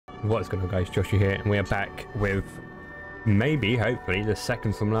What's going on, guys? Joshua here, and we are back with maybe, hopefully, the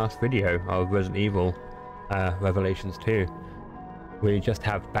second from last video of Resident Evil Revelations 2. We just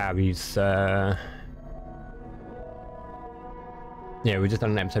have Barry's yeah, we just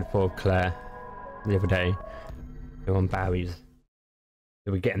done an episode 4 of Claire the other day. We're on Barry's.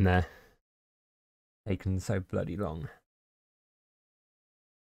 So we're getting there. Taken so bloody long.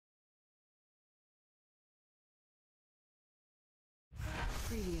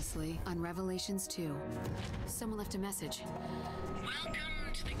 Previously on Revelations 2, someone left a message. Welcome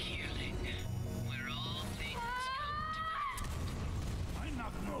to the Gearling, where all things come to an end. I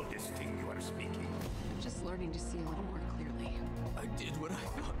not know this thing you are speaking. I'm just learning to see a little more clearly. I did what I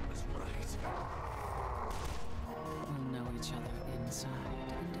thought was right. We'll know each other inside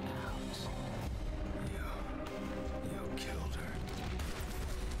and out. You killed her.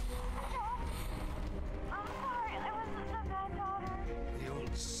 I'm sorry, I was such a bad daughter. The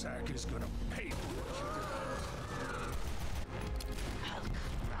old sack is gonna pay for what you did. I'll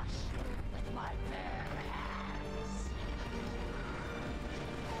crush you with my bare hands.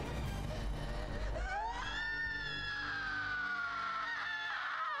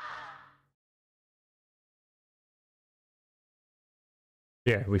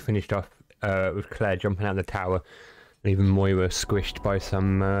 Yeah, we finished off with Claire jumping out of the tower, and even Moira squished by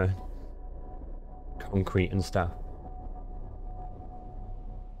some concrete and stuff.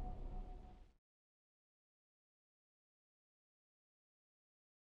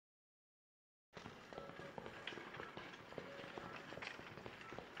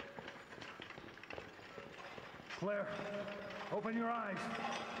 Claire, open your eyes.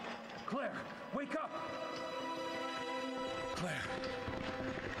 Claire, wake up. Claire.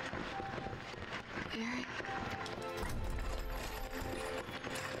 Barry?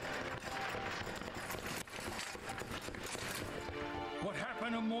 What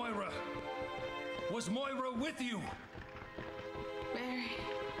happened to Moira? Was Moira with you? Barry?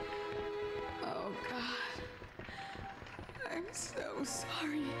 Oh, God. I'm so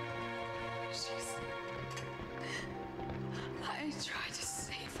sorry. She's... I tried to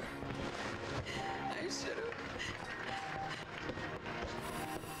save her. I should have...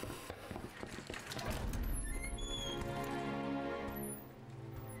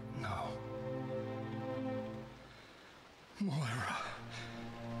 No. Moira.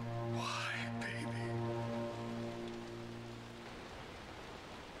 Why, baby?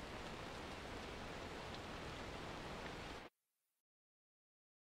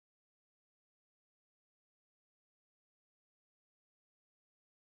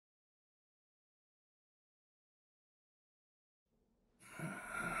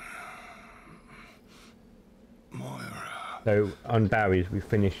 Moira. So on Barry's, we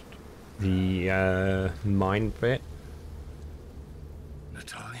finished the mine bit.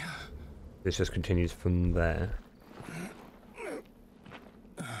 Natalia? This just continues from there.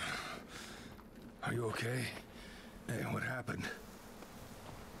 Are you okay? Hey, what happened?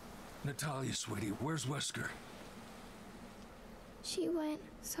 Natalia, sweetie, where's Wesker? She went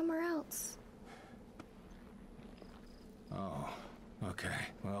somewhere else. Oh, okay.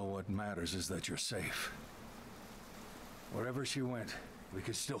 Well, what matters is that you're safe. Wherever she went, we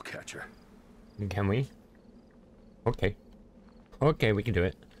could still catch her. Can we? Okay. Okay, we can do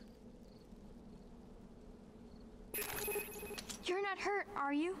it. You're not hurt,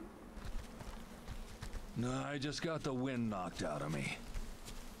 are you? No, I just got the wind knocked out of me.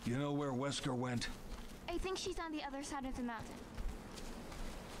 You know where Wesker went? I think she's on the other side of the mountain.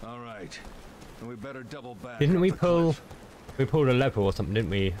 All right. Then we better double back. Didn't up we the pull... cliff. We pulled a lever or something, didn't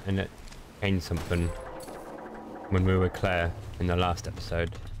we? And it changed something when we were with Claire in the last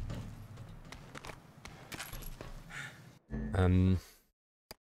episode.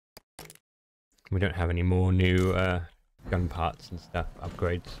 We don't have any more new gun parts and stuff,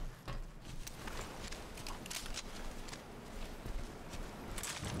 upgrades.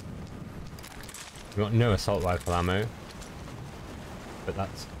 We got no assault rifle ammo, but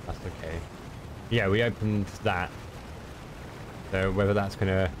that's okay. Yeah, we opened that. So whether that's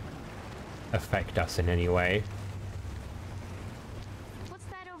gonna affect us in any way. What's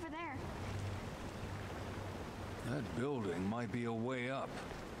that over there? That building might be a way up.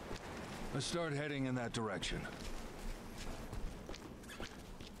 Let's start heading in that direction.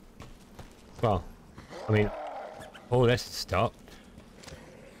 Well, I mean, all this stopped.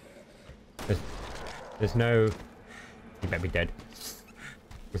 There's no... You better be dead.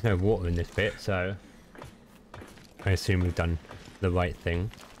 There's no water in this bit, so... I assume we've done the right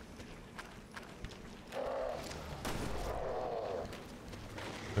thing.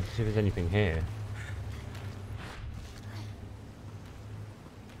 Let's see if there's anything here.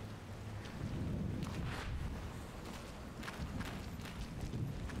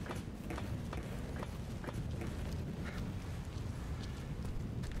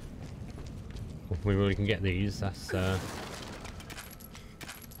 we can get these. That's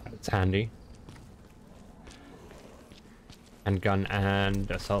handy. Handgun and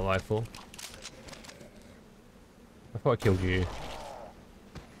assault rifle. I thought I killed you.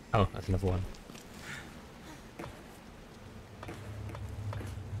 Oh, that's another one.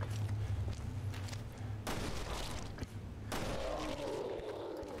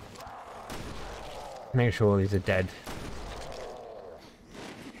 Make sure all these are dead.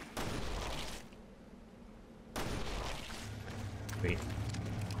 Sweet.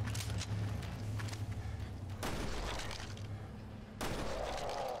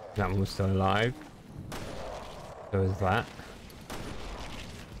 That one was still alive. So is that.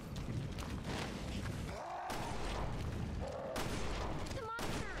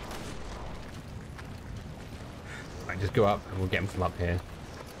 Right, just go up and we'll get him from up here.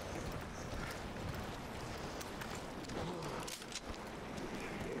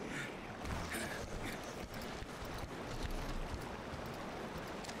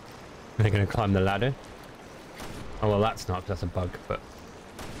 They're gonna climb the ladder. Oh well, that's not, 'cause that's a bug, but...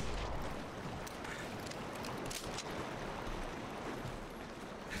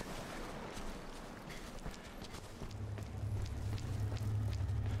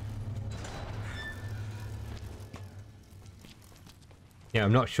 Yeah,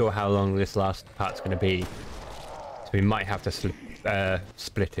 I'm not sure how long this last part's gonna be. So we might have to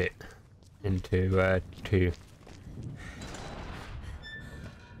split it into two.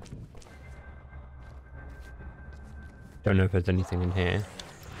 Don't know if there's anything in here.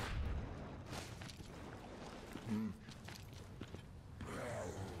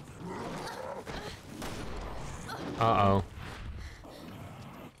 Uh-oh.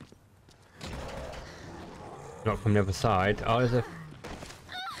 Not from the other side. Oh, there's a...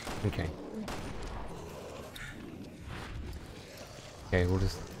 Okay. Okay, we'll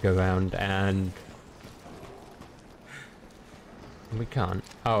just go around and... We can't.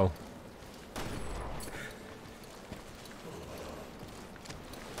 Oh.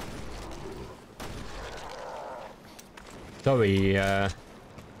 Sorry,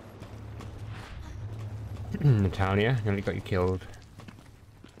 Natalia, nearly got you killed.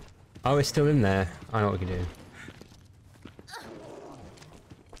 Oh, it's still in there. I know what we can do.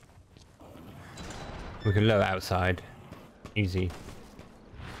 We can lower it outside. Easy.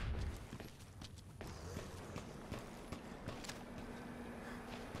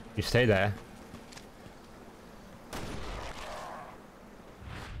 You stay there.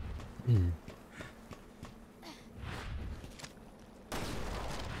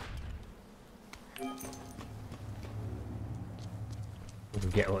 We can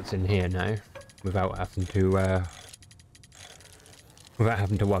get what's in here now, without having to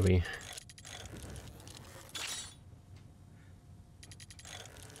worry.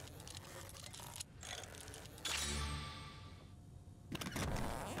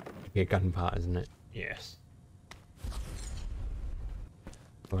 Be a gun part, isn't it? Yes.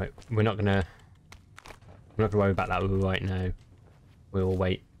 Right, we're not gonna have to worry about that right now. We'll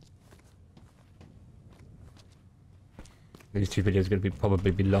wait. These two videos are going to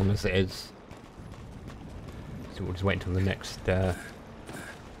probably be long as it is. So we'll just wait until the next I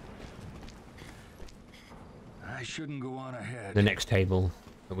shouldn't go on ahead. the next table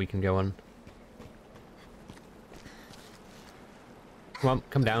that we can go on. Come on,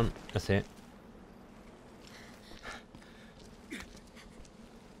 come down. That's it.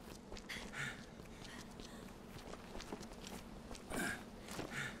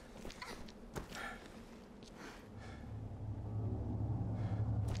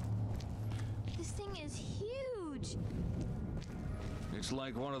 This thing is huge. It's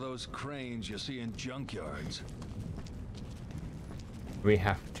like one of those cranes you see in junkyards. We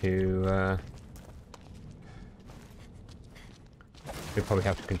have to we probably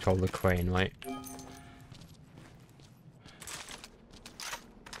have to control the crane, right?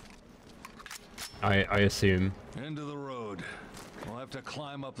 I assume. Into the road. We'll have to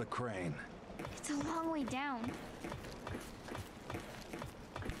climb up the crane. It's a long way down.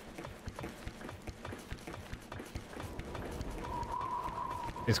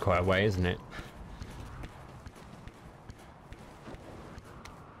 It's quite a way, isn't it?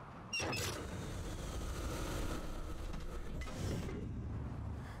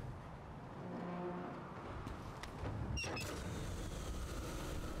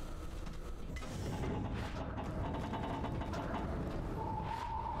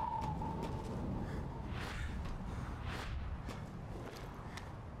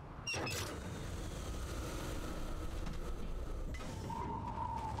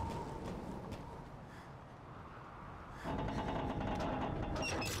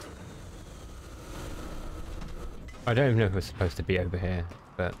 I don't even know if we're supposed to be over here,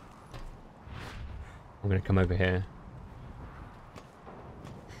 but I'm gonna come over here.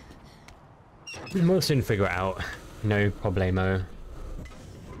 And we'll soon figure it out. No problemo.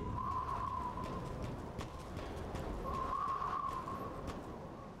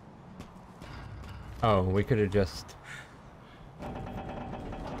 Oh, we could have just...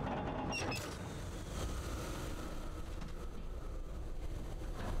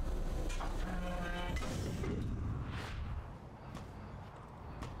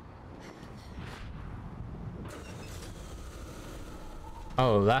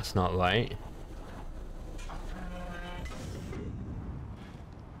 Oh, that's not right.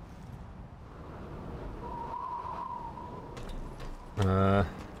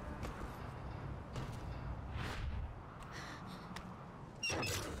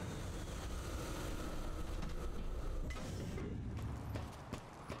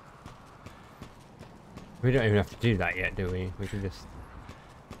 We don't even have to do that yet, do we? We can just...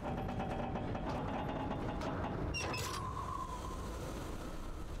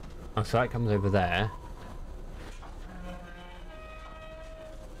 Oh, so that comes over there.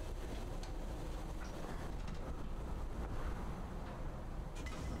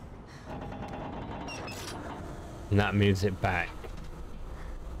 And that moves it back.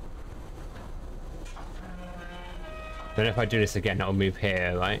 Then if I do this again, it'll move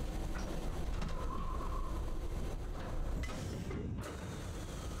here, right?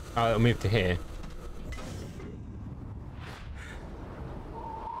 Oh, it'll move to here.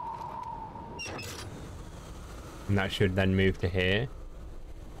 And that should then move to here.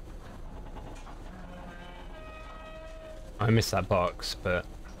 I missed that box, but...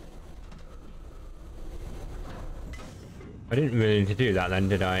 I didn't really need to do that then,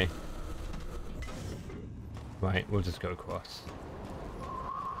 did I? Right, we'll just go across.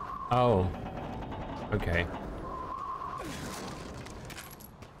 Oh. Okay.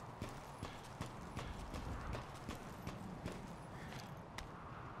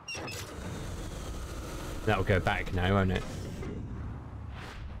 That'll go back now, won't it?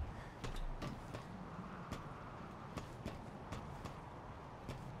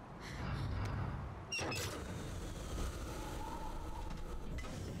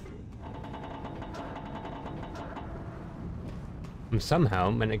 I'm somehow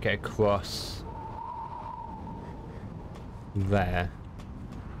meant to get across there.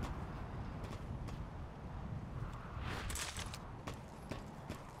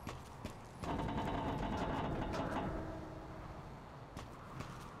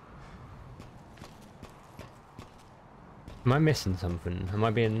 Am I missing something? Am I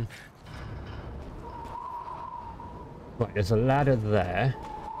being... Right, there's a ladder there.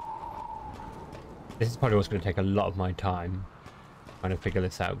 This is probably what's going to take a lot of my time trying to figure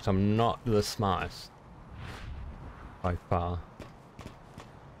this out, because I'm not the smartest by far.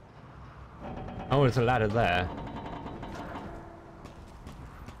 Oh, there's a ladder there.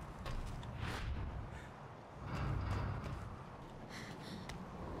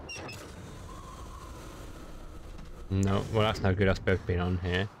 No, well that's no good, us both being on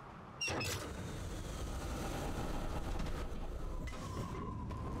here.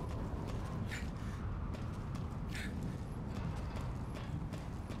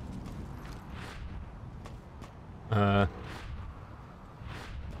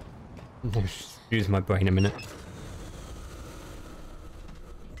 Use my brain a minute.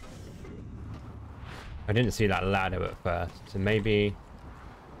 I didn't see that ladder at first, so maybe...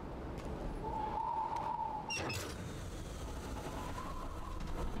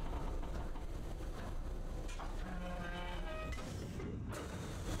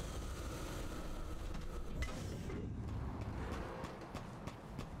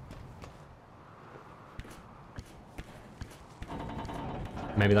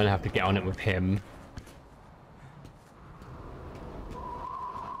 Maybe then I have to get on it with him.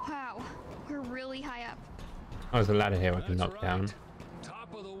 Wow, we're really high up. Oh, there's a ladder here I can knock down.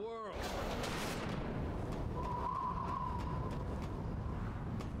 Top of the world.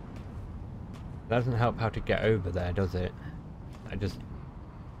 That doesn't help how to get over there, does it? I just...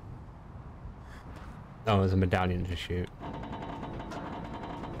 Oh, there's a medallion to shoot.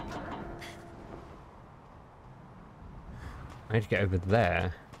 I need to get over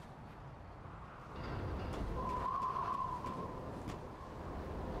there.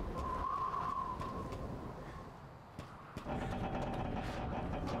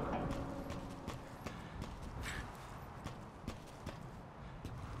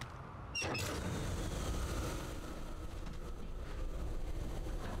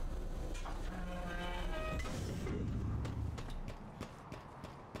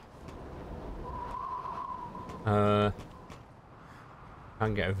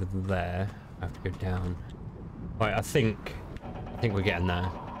 Can't get over there. I have to go down. Right, I think we're getting there.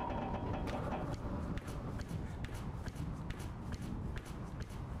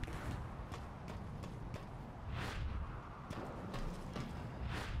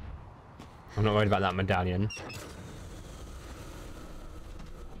 I'm not worried about that medallion.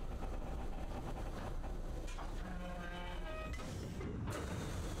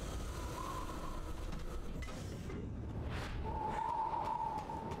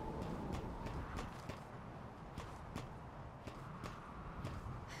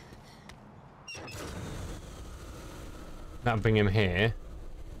 That'll bring him here.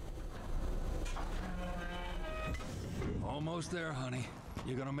 Almost there, honey.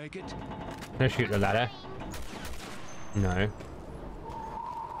 You gonna make it? Can I shoot the ladder? No.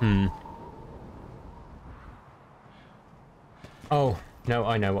 Oh, no,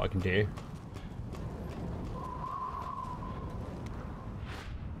 I know what I can do.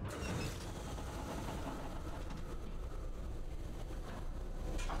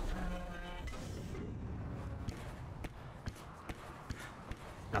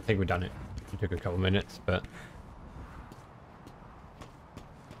 I think we've done it. It took a couple minutes, but...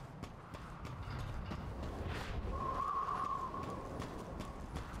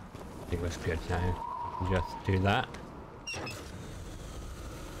 I think that's good now. Just do that.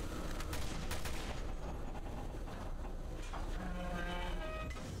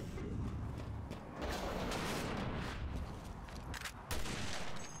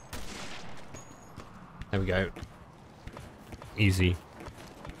 There we go. Easy.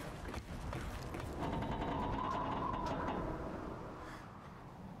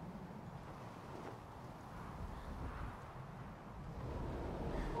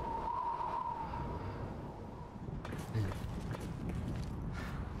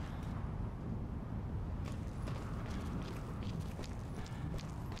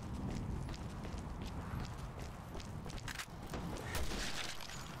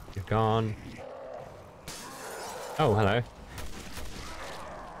 You're gone. Oh, hello.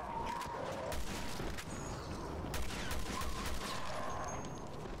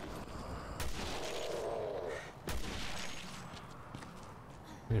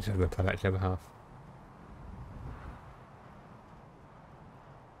 I'm just gonna play back to the other half.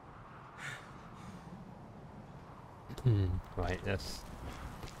 Right, that's...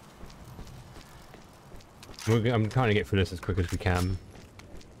 I'm trying to get through this as quick as we can.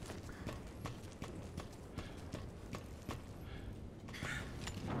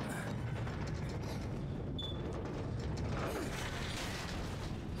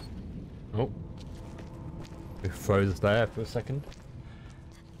 Oh. We froze there for a second.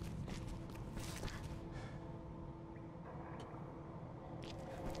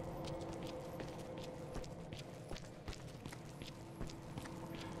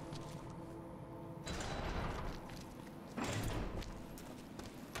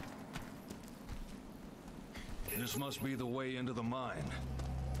 This must be the way into the mine.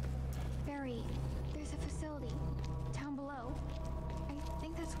 Barry, there's a facility down below. I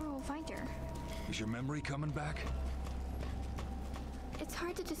think that's where we'll find her. Is your memory coming back? It's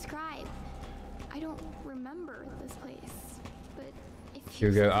hard to describe. I don't remember this place, but if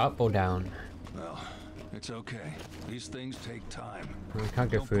Should we go up or down? Well, it's okay. These things take time. We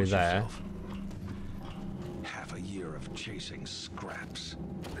can't go Don't through push there. yourself. Half a year of chasing scraps.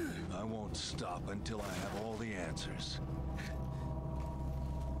 I won't stop until I have all the answers.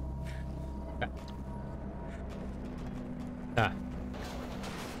 Ah.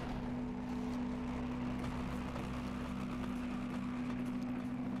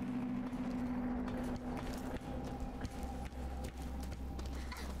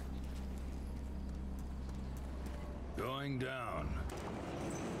 Going down.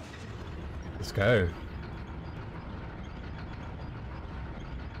 Let's go.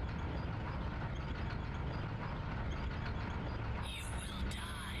 You will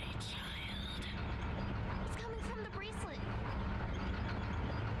die, child. it's coming from the bracelet.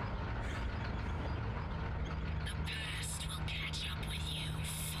 The past will catch up with you,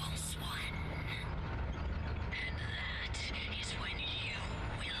 false one. And that is when you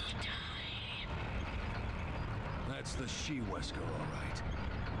will die. That's the Wesker, all right.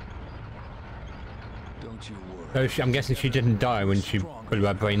 Don't you worry. So I'm guessing she didn't die when she blew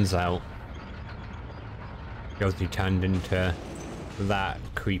her brains out. She obviously turned into that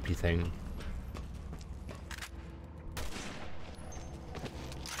creepy thing.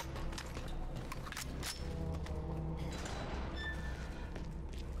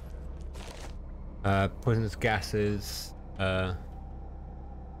 Poisonous gases, about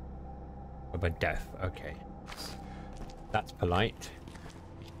death, okay. That's polite.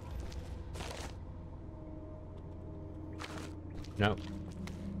 No.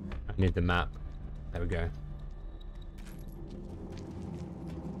 I need the map. There we go.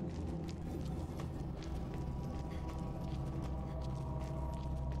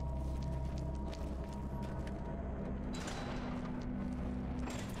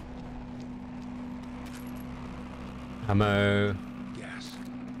 Ammo. Gas.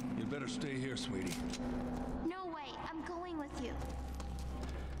 You'd better stay here, sweetie. No way, I'm going with you.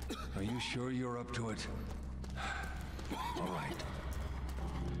 Are you sure you're up to it? All right.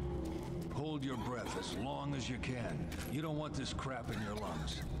 Hold your breath as long as you can. You don't want this crap in your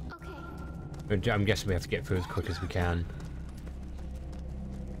lungs. Okay. I'm guessing we have to get through as quick as we can.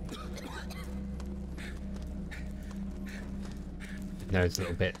 Those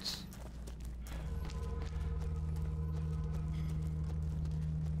little bits.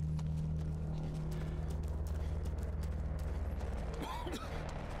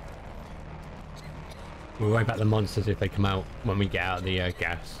 We'll worry about the monsters if they come out when we get out of the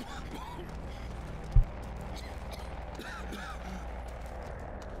gas.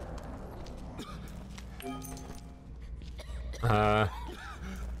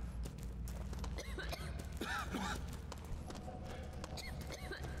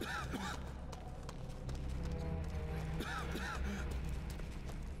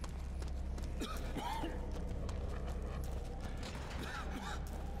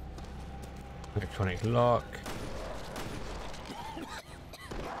 Electronic lock.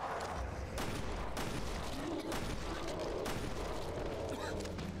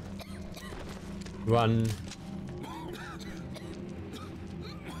 Run.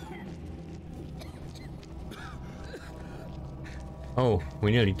 Oh,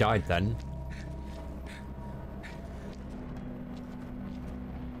 we nearly died then.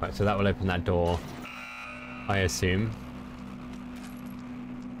 Right, so that will open that door, I assume.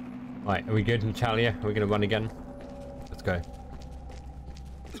 Right, are we good, Natalia? Are we going to run again? Let's go.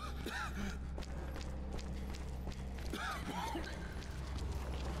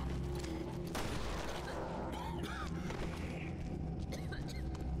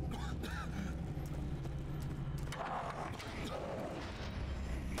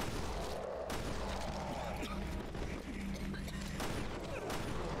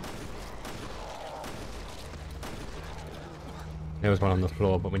 There was one on the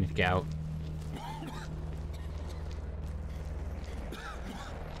floor, but we need to get out.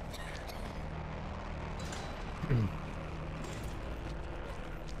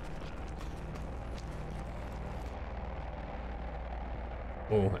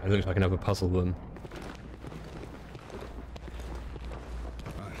 Oh, it looks like another puzzle room.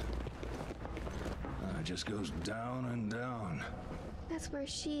 It just goes down and down. That's where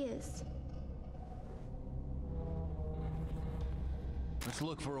she is. Let's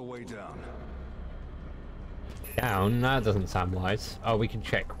look for a way down. Down? That doesn't sound wise. Oh, we can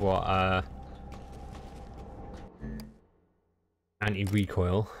check what,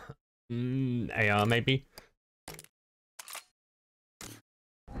 anti-recoil. AR, maybe?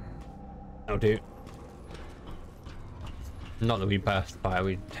 That'll do. Not that we burst by,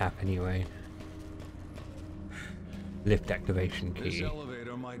 we tap anyway. Lift activation key. This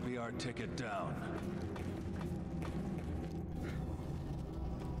elevator might be our ticket down.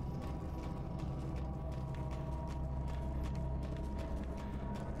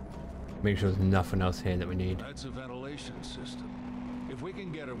 Make sure there's nothing else here that we need. That's a ventilation system. If we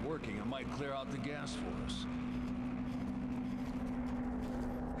can get it working, it might clear out the gas for us.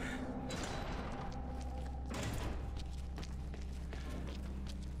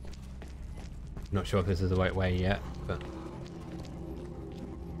 Not sure if this is the right way yet, but...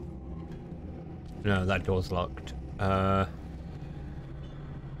 No, that door's locked. I'm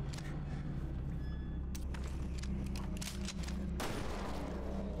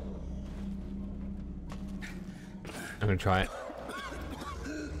gonna try it.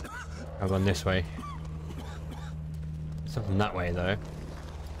 I've gone this way. Something that way though.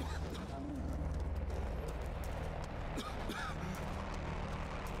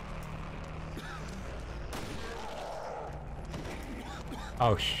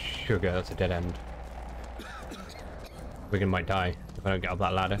 Oh sugar, that's a dead end. Wigan might die if I don't get up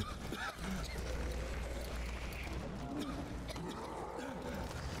that ladder.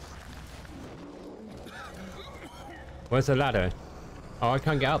 Where's the ladder? Oh, I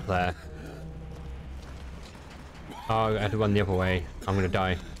can't get up there. Oh, I had to run the other way. I'm gonna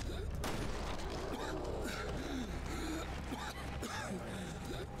die.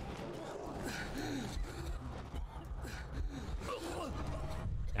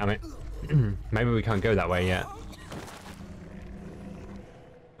 Damn it. Maybe we can't go that way yet.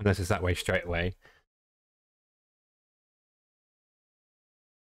 Unless it's that way straight away.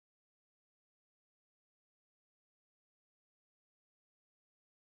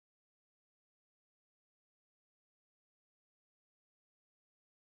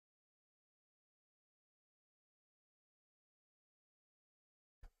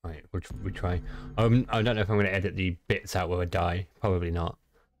 Right, we'll try. I don't know if I'm going to edit the bits out where I die. Probably not.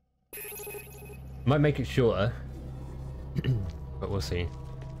 Might make it shorter, but we'll see.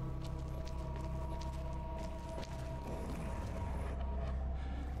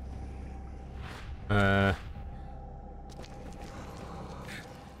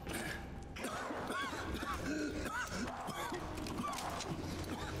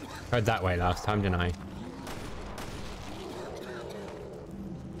 Tried that way last time, didn't I?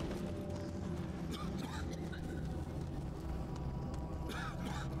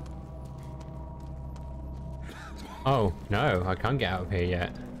 Oh, no, I can't get out of here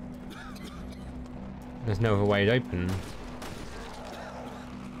yet. There's no other way to open.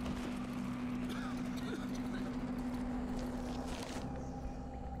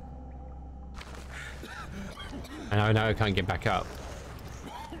 And I know I can't get back up.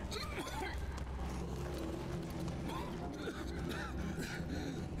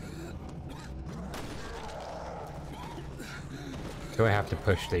 Do I have to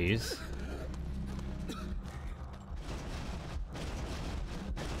push these?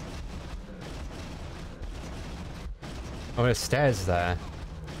 Oh, there's stairs there.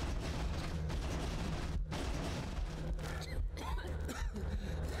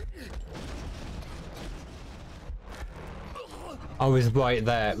 Oh, it's right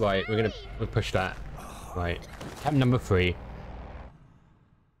there. Right, we'll push that. Right. Step number 3.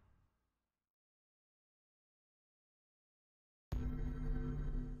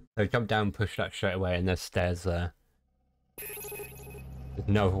 So jump down, push that straight away, and there's stairs there. There's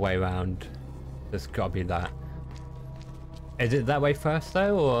no other way around. There's gotta be that. Is it that way first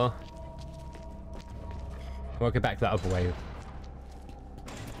though, or we'll go back that other way? If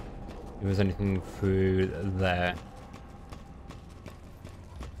there's anything through there.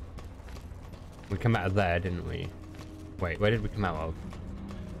 We come out of there, didn't we? Wait, where did we come out of?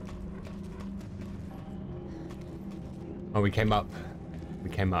 Oh, we came up. We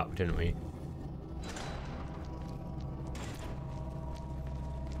came up, didn't we?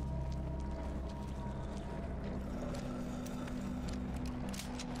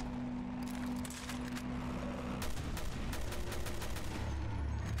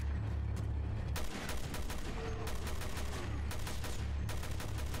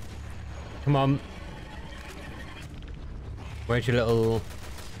 Come on. Where's your little...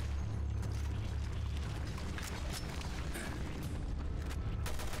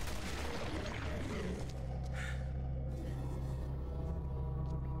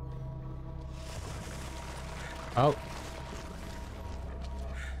 Oh.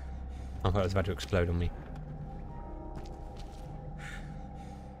 I thought it was about to explode on me.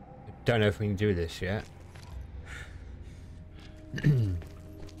 Don't know if we can do this yet.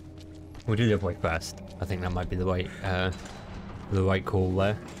 We'll do the other way first. I think that might be the right call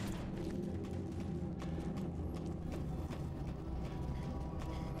there.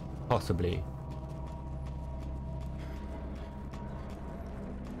 Possibly.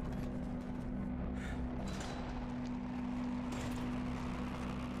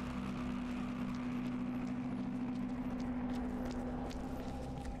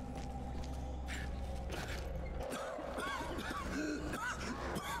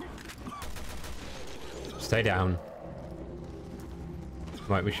 Stay down.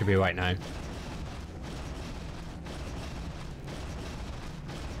 Right, we should be right now.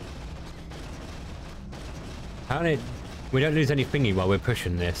 How did... We don't lose any thingy while we're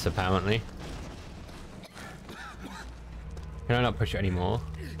pushing this, apparently. Can I not push it anymore?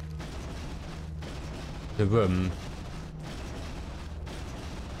 The room...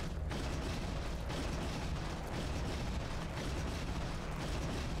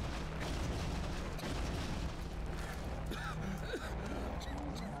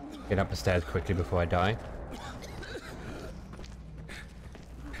 Get up the stairs quickly before I die.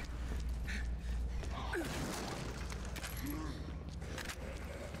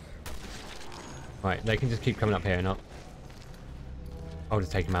 Right, they can just keep coming up here and up. I'll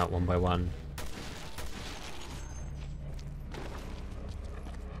just take them out one by one.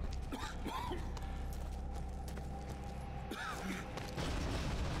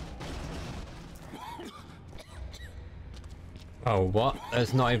 Oh, what?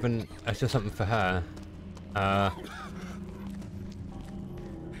 That's not even... That's just something for her.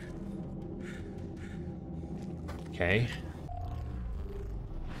 Okay.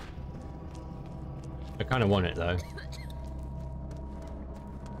 I kind of want it though.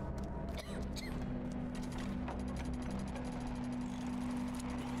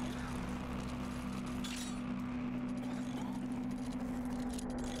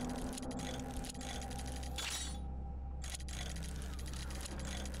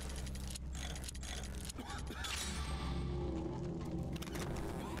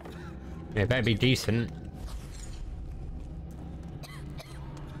 Yeah, it better be decent.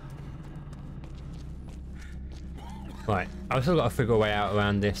 Right, I've still got to figure a way out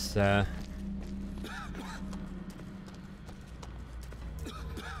around this, I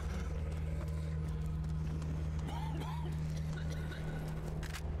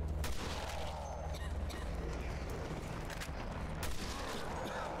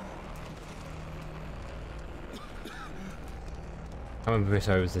remember this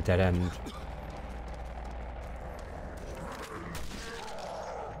was the dead end.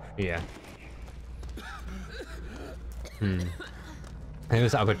 Yeah.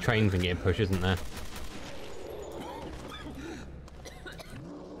 There's that other train thing getting pushed, isn't there?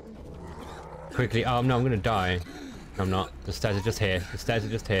 Quickly. Oh no, I'm gonna die. No, I'm not. The stairs are just here. The stairs are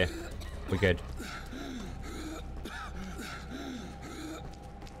just here. We're good.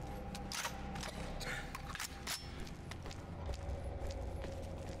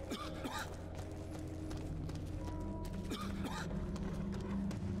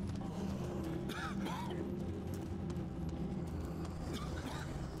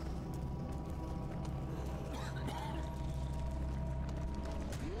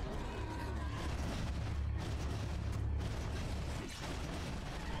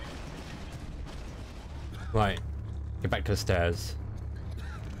 Right. Get back to the stairs.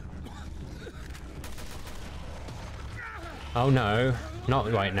 Oh no.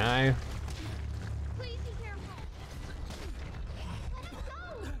 Not right now. Please be careful.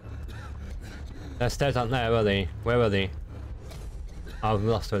 Let us go. The stairs aren't there, are they? Where are they? I've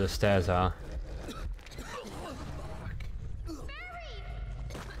lost where the stairs are.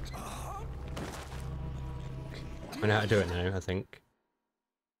 I know how to do it now, I think.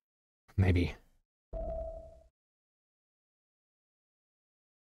 Maybe.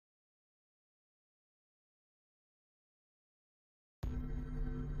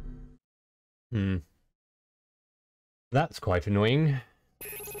 That's quite annoying.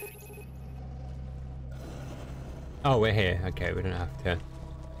 Oh, we're here. Okay, we don't have to.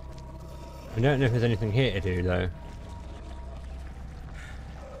 I don't know if there's anything here to do, though.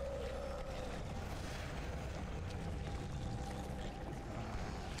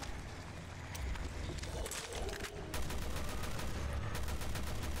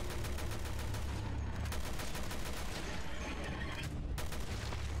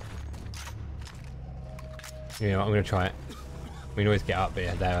 You know what, I'm gonna try it. We can always get up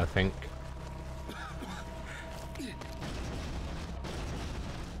there, I think.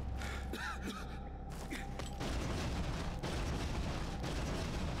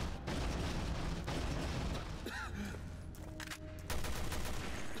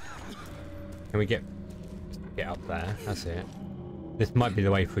 Can we get up there? That's it. This might be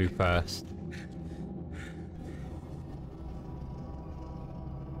the way through first.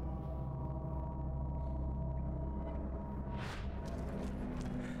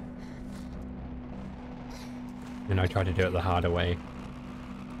 And I tried to do it the harder way.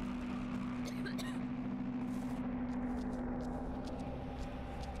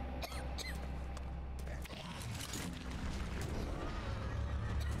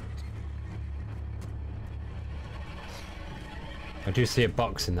 I do see a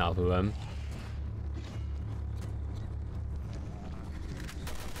box in that other room.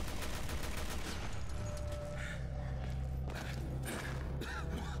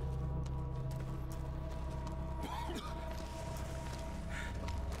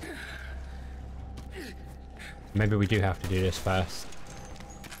 Maybe we do have to do this first.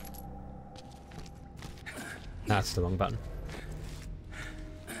 That's the wrong button.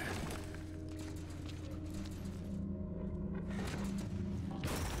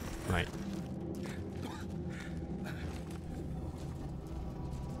 Right.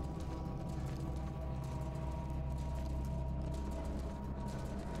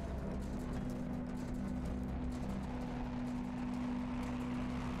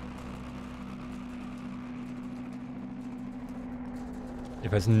 If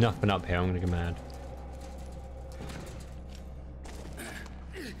there's nothing up here, I'm gonna go mad.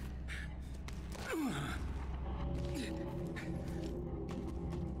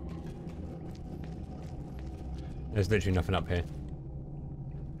 There's literally nothing up here.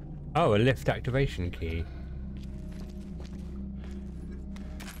 Oh, a lift activation key.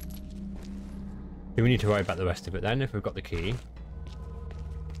 Do we need to worry about the rest of it then, if we've got the key?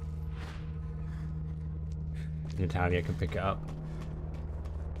 Natalia can pick it up.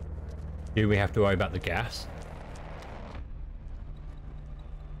 Do we have to worry about the gas?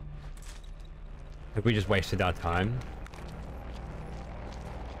 Have we just wasted our time?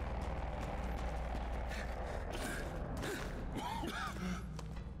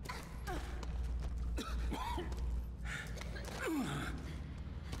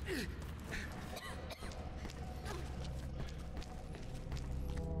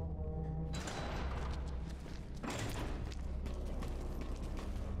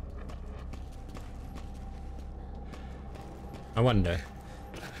 I wonder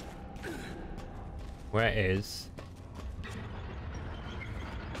where is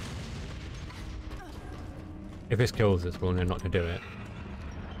if this kills us, we'll know not to do it.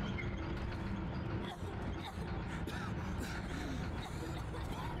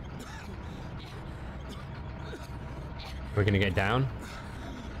 We're gonna get down.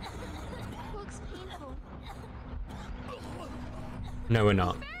 Looks painful. No, we're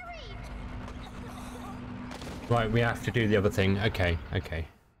not. Right, we have to do the other thing. Okay, okay.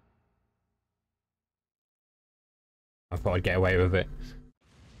 I thought I'd get away with it.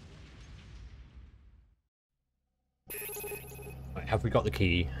 Right, have we got the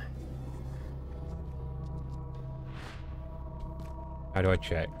key? How do I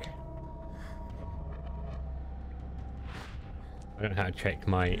check? I don't know how to check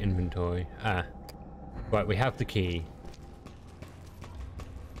my inventory. Ah. Right, we have the key.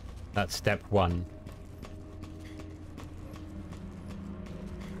 That's step 1.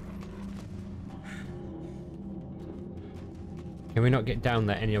 Can we not get down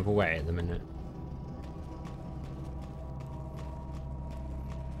there any other way at the minute?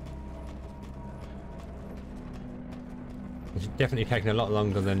 It's definitely taking a lot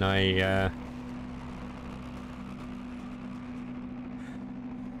longer than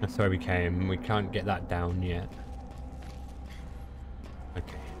that's where we came. We can't get that down yet.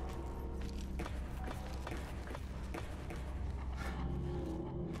 Okay.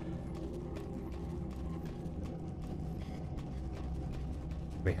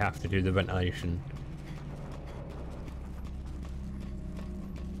 We have to do the ventilation.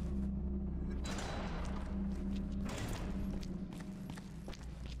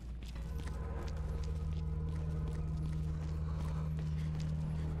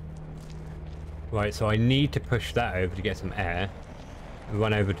 Right, so I need to push that over to get some air.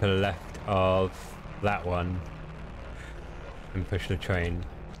 Run over to the left of that one and push the train.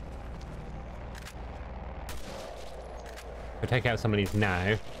 If I take out some of these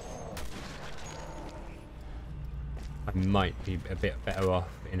now, I might be a bit better off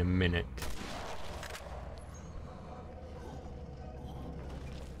in a minute.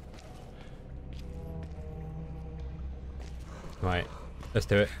 Right, let's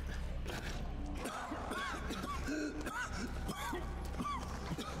do it.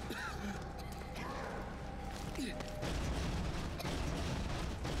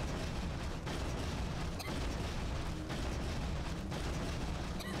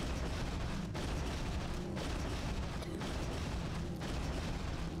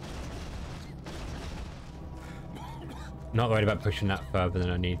 Not worried about pushing that further than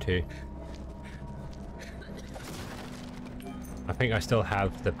I need to. I think I still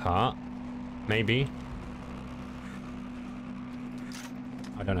have the part. Maybe.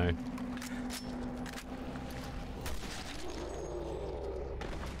 I don't know.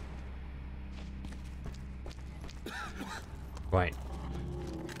 Right.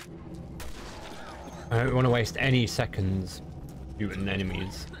 I don't want to waste any seconds shooting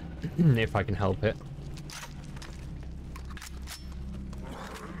enemies, if I can help it.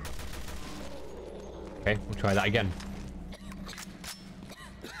 Okay, we'll try that again.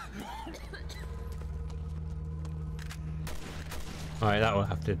 Alright, that will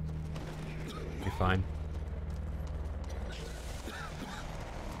have to be fine.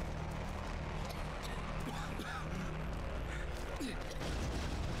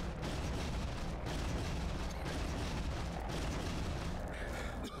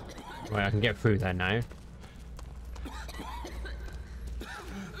 Right, I can get through there now.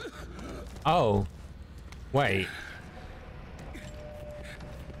 Oh. Wait.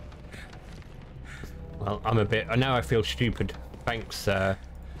 Well, I'm a bit... now I feel stupid. Thanks,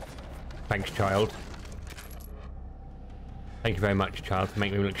 thanks, child. Thank you very much, child, for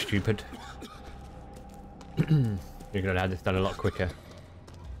making me look stupid. You could have had this done a lot quicker.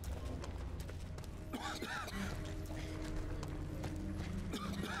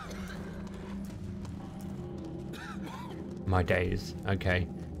 My days. Okay.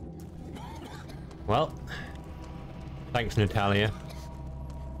 Well, thanks, Natalia.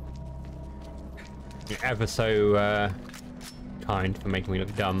 You're ever so kind for making me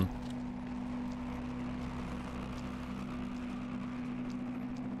look dumb.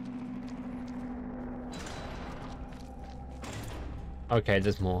 Okay,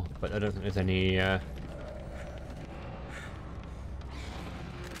 there's more, but I don't think there's any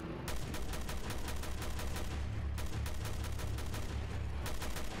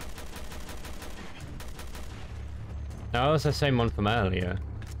No, it's the same one from earlier.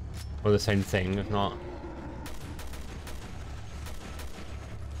 Or the same thing, if not.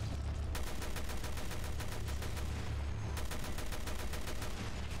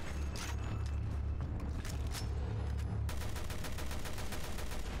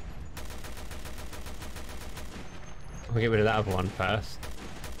 We'll get rid of that other one first.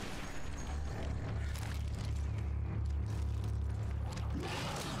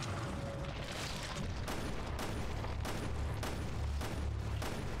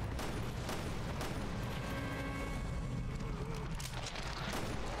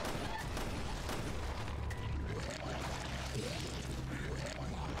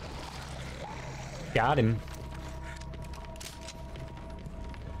 Got him.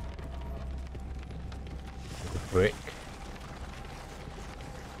 Brick.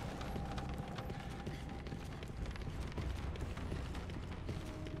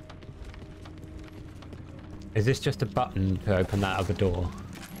 Is this just a button to open that other door?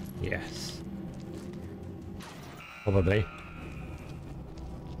 Yes. Probably.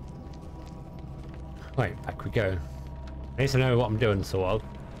 Right, back we go. At least I know what I'm doing, sort of.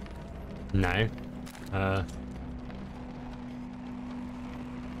 No.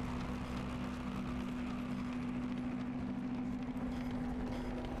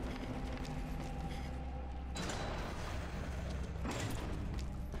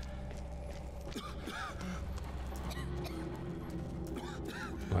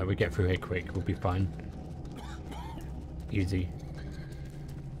 Right, we get through here quick, we'll be fine. Easy.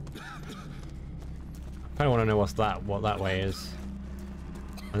 I don't want to know what that way is.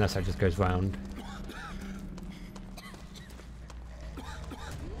 Unless that just goes round.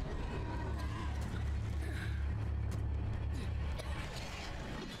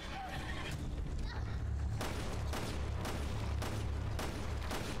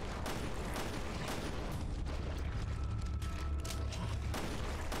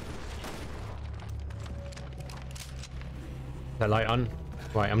 Is that light on?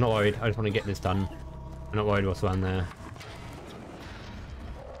 Right, I'm not worried. I just want to get this done. I'm not worried what's around there.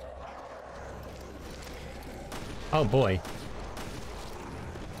 Oh boy.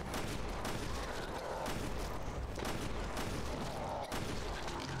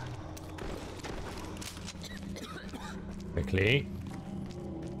 Quickly.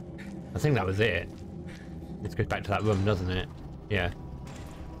 I think that was it. This goes back to that room, doesn't it? Yeah.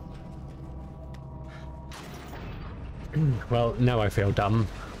 Well, now I feel dumb.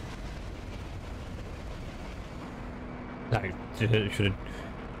 That should have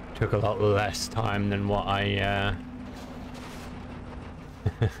took a lot less time than what I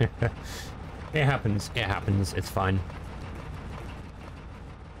It happens, it's fine.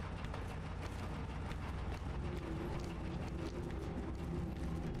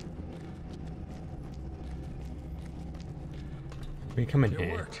 We come in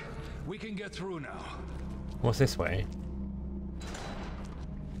here. Worked. We can get through now. What's this way?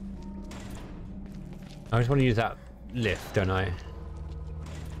 I just want to use that lift, don't I?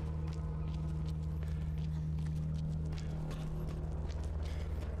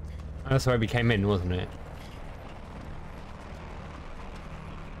 That's where we came in, wasn't it?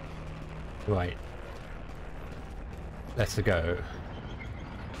 Right. Let's go.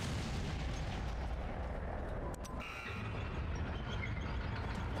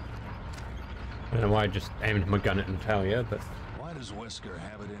 I don't know why I just aimed my gun at Natalia, but... Why does Wesker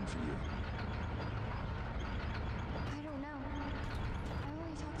have it in for you? I don't know. I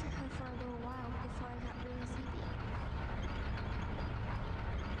only talked to her for a little while before I got really sleepy.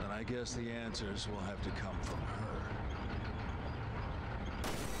 Then I guess the answers will have to come from her.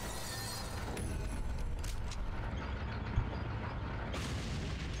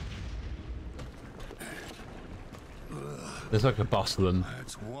 There's like a boss room.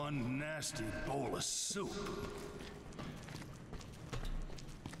 That's one nasty bowl of soup.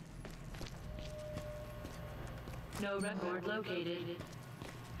 No record located.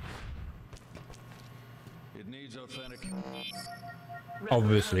 It needs authentic.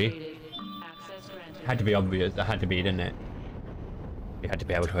 Obviously. Access granted. Had to be obvious. That had to be, didn't it? You had to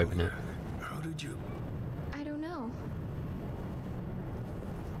be able to open it. How did you? I don't know.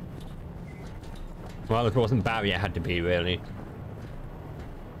 Well, if it wasn't Barry, it had to be, really.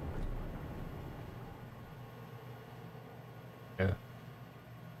 Yeah.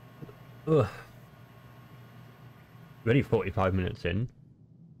 Ugh. Already 45 minutes in.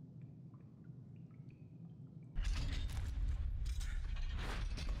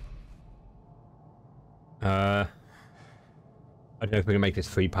 I don't know if we're gonna make this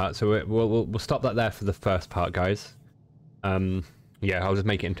 3 parts, so we'll stop that there for the first part, guys. Yeah, I'll just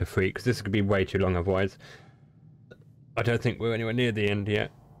make it into 3 because this could be way too long otherwise. I don't think we're anywhere near the end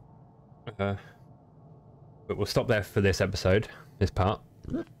yet. But we'll stop there for this episode, this part.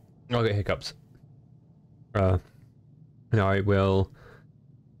 I'll get hiccups. And I will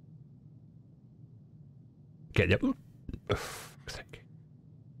get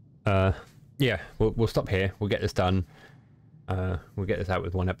yeah, we'll stop here. We'll get this done. We'll get this out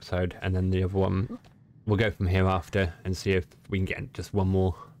with 1 episode, and then the other one we'll go from here after and see if we can get just 1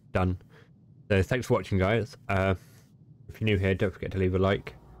 more done. So thanks for watching, guys. If you're new here, don't forget to leave a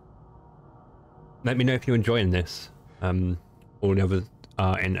like. Let me know if you're enjoying this. All the others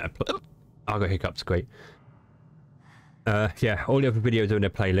are in a I got hiccups, great. Yeah, all the other videos are in a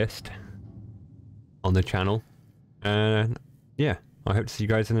playlist on the channel. And yeah, I hope to see you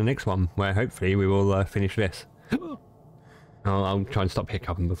guys in the next one, where hopefully we will finish this. I'll try and stop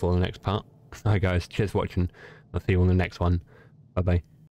hiccuping before the next part. Alright guys, cheers for watching. I'll see you on the next one. Bye bye.